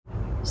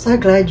So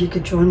glad you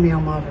could join me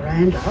on my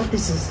veranda.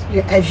 This is,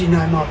 as you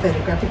know, my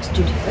photographic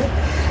studio.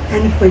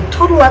 And if we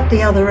toddle up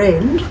the other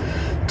end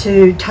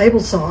to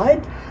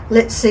Tableside,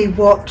 let's see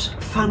what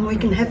fun we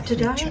can have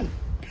today.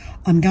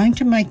 I'm going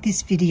to make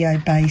this video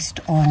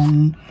based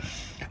on,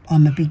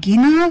 I'm a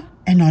beginner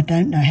and I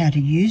don't know how to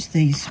use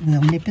these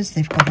wheel nippers.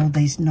 They've got all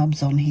these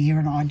knobs on here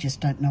and I just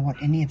don't know what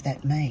any of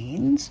that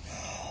means.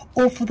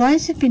 Or for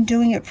those who've been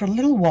doing it for a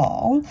little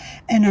while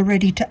and are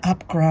ready to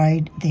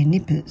upgrade their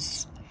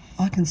nippers.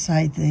 I can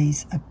say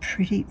these are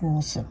pretty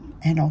awesome,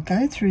 and I'll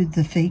go through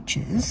the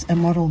features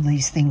and what all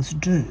these things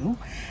do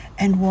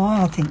and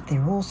why I think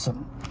they're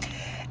awesome.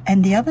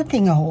 And the other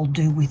thing I'll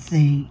do with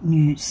the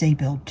new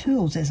Seabell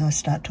tools as I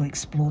start to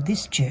explore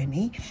this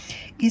journey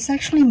is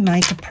actually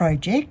make a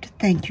project.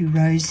 Thank you,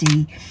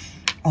 Rosie,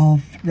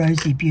 of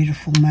Rosie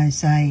Beautiful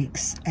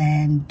Mosaics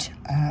and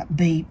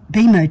B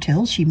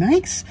Motels she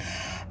makes,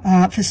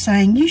 for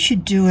saying you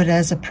should do it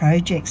as a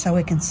project so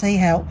we can see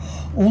how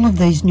all of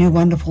these new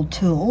wonderful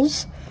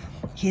tools,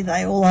 here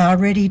they all are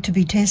ready to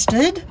be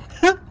tested,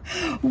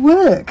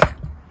 work.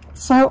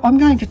 So I'm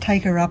going to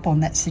take her up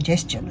on that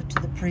suggestion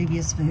to the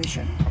previous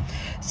version.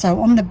 So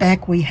on the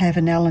back we have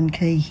an Allen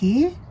key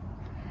here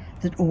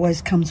that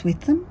always comes with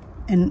them,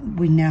 and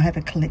we now have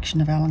a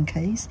collection of Allen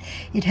keys.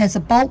 It has a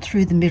bolt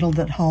through the middle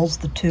that holds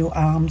the two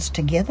arms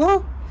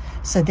together,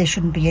 so there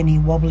shouldn't be any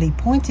wobbly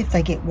points. If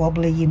they get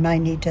wobbly, you may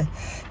need to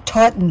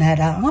tighten that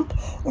up,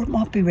 or it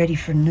might be ready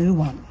for a new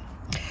one.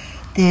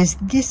 There's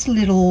this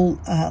little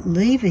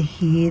lever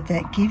here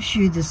that gives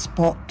you the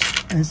spot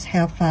as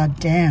how far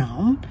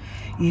down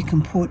you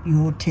can put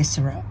your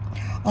tessera.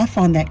 I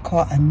find that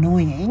quite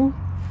annoying,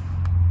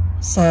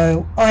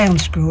 so I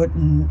unscrew it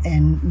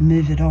and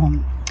move it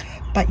on.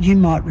 But you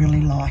might really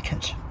like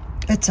it.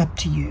 It's up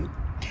to you.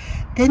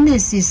 Then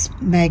there's this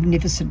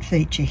magnificent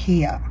feature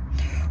here,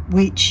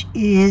 which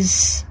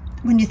is,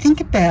 when you think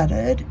about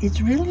it,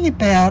 it's really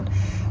about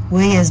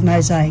we as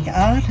mosaic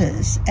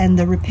artists and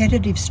the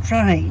repetitive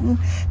strain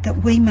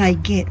that we may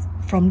get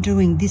from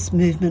doing this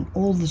movement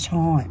all the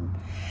time.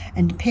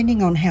 And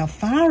depending on how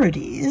far it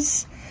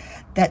is,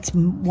 that's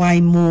way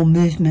more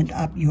movement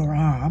up your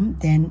arm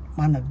than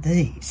one of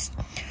these.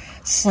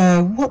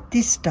 So what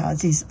this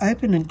does is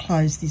open and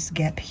close this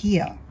gap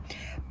here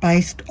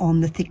based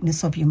on the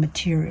thickness of your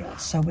material.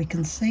 So we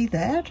can see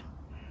that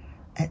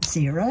at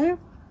 0.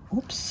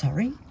 Oops,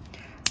 sorry.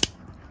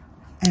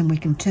 And we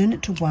can turn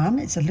it to 1,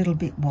 it's a little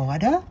bit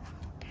wider.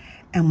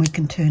 And we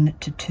can turn it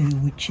to 2,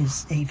 which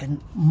is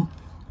even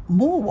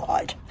more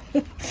wide.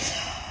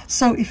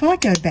 So if I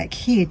go back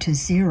here to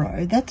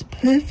 0, that's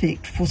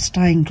perfect for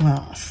stained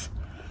glass.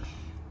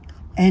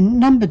 And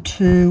number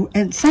 2,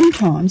 and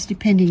sometimes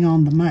depending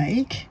on the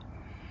make,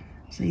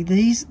 see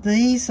these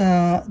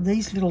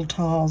little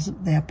tiles,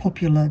 they're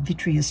popular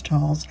vitreous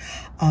tiles,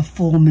 are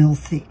 4 mil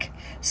thick.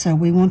 So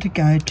we want to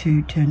go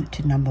to turn it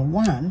to number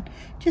 1,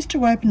 just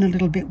to open a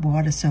little bit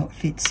wider so it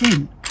fits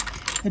in.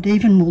 It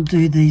even will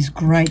do these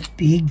great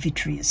big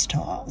vitreous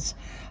tiles.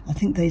 I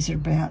think these are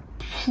about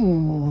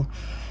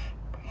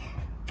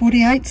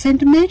 48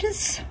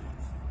 centimetres,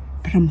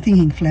 but I'm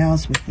thinking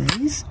flowers with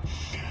these.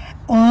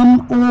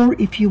 Or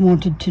if you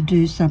wanted to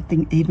do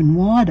something even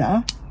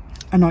wider,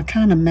 and I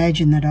can't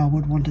imagine that I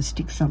would want to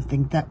stick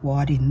something that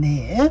wide in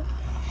there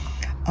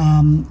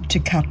to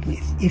cut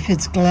with. If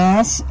it's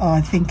glass,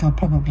 I think I'll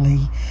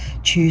probably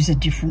choose a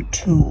different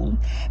tool,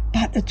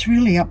 but it's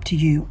really up to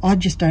you. I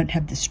just don't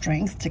have the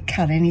strength to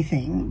cut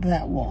anything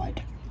that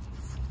wide.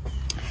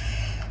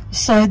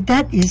 So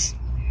that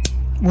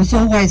was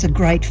always a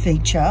great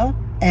feature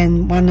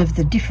and one of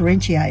the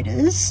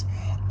differentiators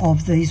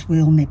of these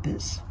wheel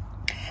nippers.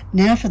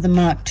 Now for the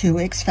Mark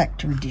II X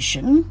Factor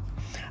edition.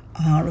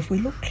 If we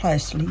look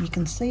closely, you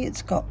can see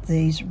it's got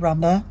these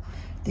rubber,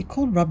 they're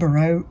called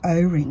rubber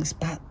O-rings,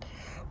 but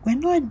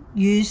when I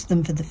used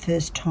them for the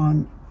first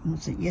time,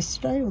 was it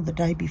yesterday or the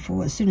day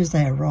before, as soon as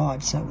they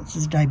arrived, so it's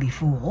the day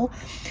before,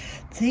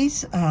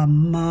 these are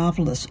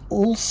marvellous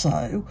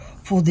also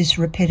for this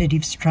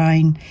repetitive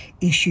strain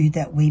issue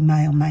that we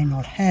may or may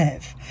not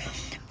have.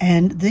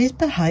 And these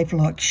behave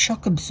like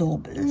shock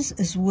absorbers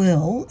as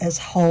well as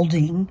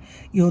holding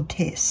your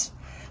tess.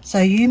 So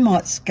you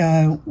might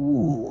go,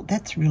 ooh,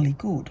 that's really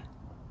good.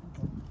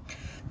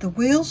 The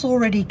wheels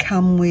already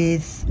come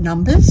with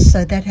numbers,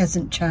 so that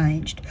hasn't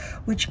changed,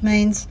 which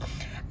means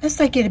as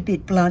they get a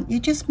bit blunt, you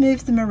just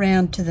move them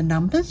around to the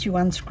numbers. You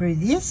unscrew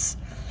this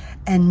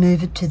and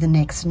move it to the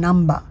next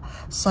number.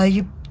 So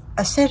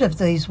a set of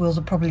these wheels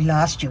will probably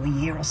last you a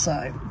year or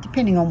so,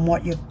 depending on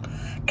what you're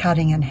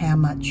cutting and how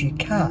much you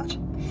cut.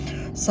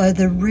 So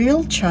the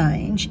real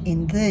change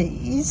in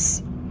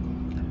these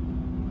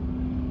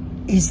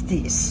is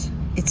this.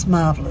 It's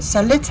marvellous.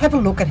 So let's have a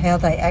look at how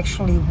they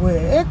actually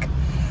work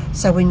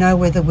so we know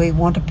whether we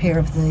want a pair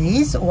of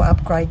these or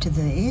upgrade to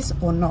these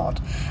or not.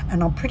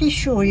 And I'm pretty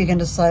sure you're going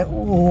to say,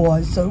 oh,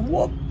 I so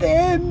want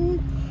them.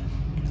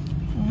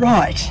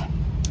 Right,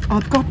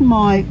 I've got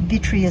my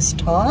vitreous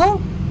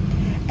tile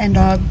and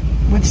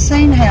we've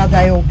seen how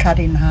they all cut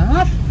in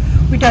half.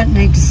 We don't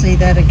need to see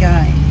that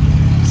again.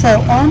 So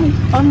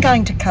I'm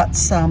going to cut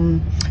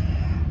some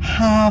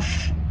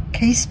half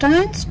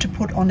keystones to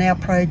put on our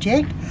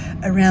project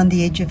around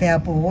the edge of our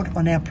board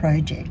on our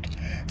project.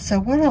 So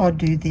what I'll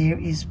do there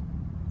is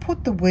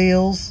put the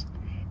wheels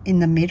in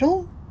the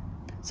middle.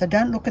 So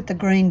don't look at the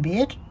green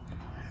bit,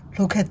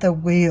 look at the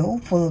wheel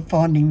for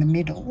finding the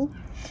middle.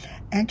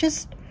 And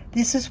just,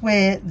 this is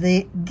where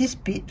this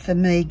bit for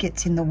me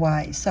gets in the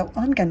way. So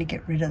I'm going to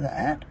get rid of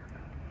that.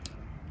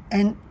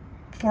 And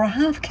for a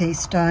half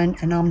keystone,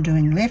 and I'm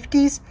doing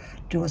lefties,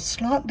 do a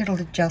slight little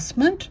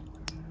adjustment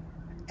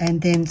and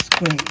then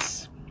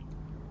squeeze.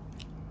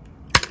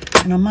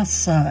 And I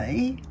must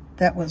say,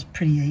 that was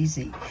pretty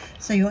easy.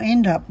 So you'll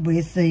end up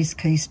with these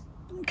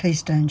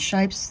keystone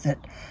shapes that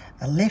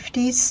are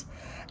lefties,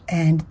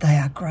 and they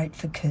are great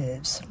for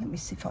curves. Let me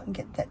see if I can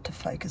get that to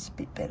focus a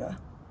bit better.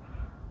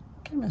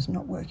 Camera's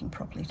not working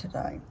properly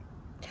today.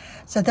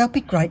 So they'll be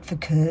great for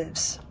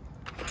curves.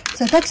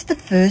 So that's the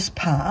first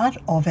part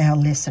of our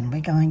lesson.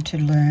 We're going to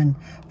learn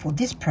for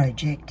this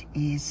project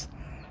is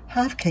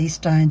half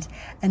keystones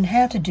and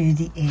how to do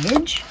the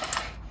edge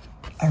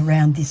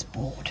around this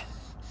board.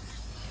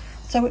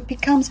 So it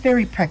becomes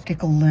very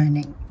practical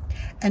learning.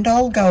 And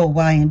I'll go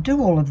away and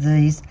do all of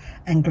these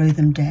and glue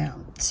them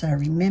down. So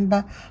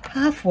remember,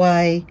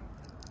 halfway,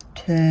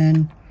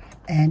 turn,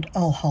 and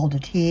I'll hold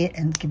it here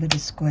and give it a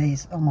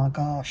squeeze. Oh my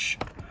gosh.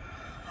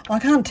 I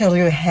can't tell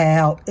you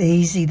how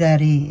easy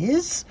that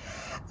is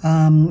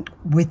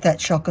with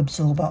that shock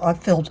absorber. I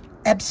felt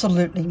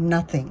absolutely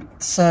nothing.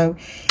 So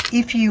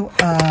if you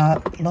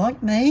are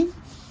like me,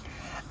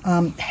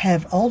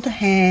 have older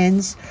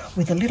hands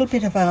with a little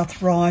bit of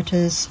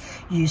arthritis,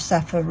 you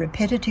suffer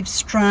repetitive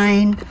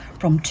strain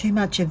from too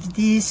much of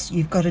this,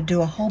 you've got to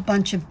do a whole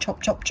bunch of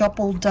chop, chop, chop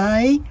all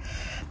day,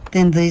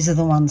 then these are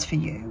the ones for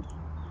you.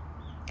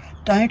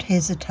 Don't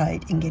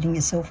hesitate in getting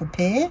yourself a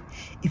pair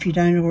if you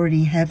don't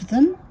already have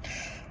them.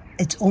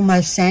 It's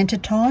almost Santa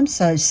time,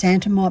 so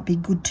Santa might be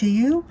good to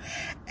you.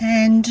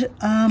 And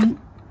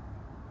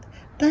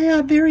they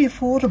are very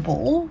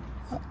affordable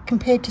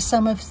compared to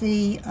some of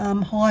the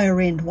higher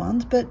end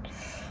ones, but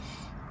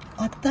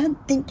I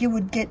don't think you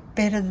would get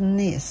better than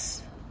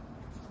this.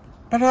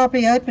 But I'll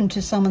be open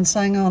to someone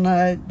saying, oh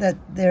no, that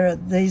there are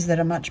these that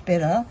are much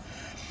better.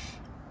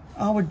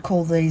 I would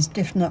call these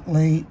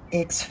definitely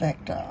X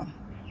Factor.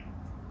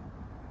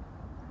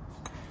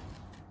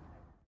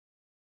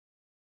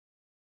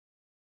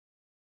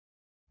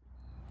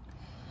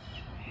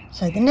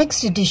 So the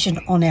next edition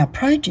on our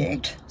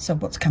project, so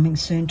what's coming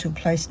soon to a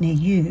place near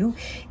you,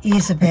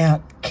 is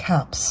about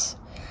cups.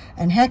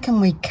 And how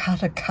can we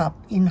cut a cup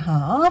in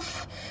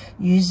half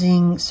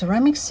using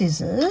ceramic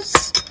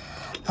scissors,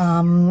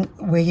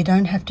 where you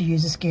don't have to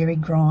use a scary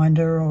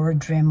grinder or a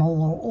Dremel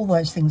or all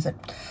those things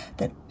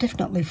that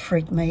definitely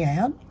freak me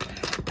out,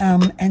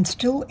 and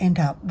still end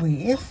up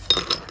with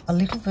a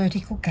little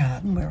vertical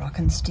garden where I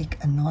can stick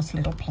a nice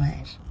little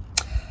plant.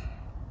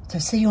 So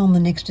see you on the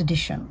next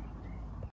edition.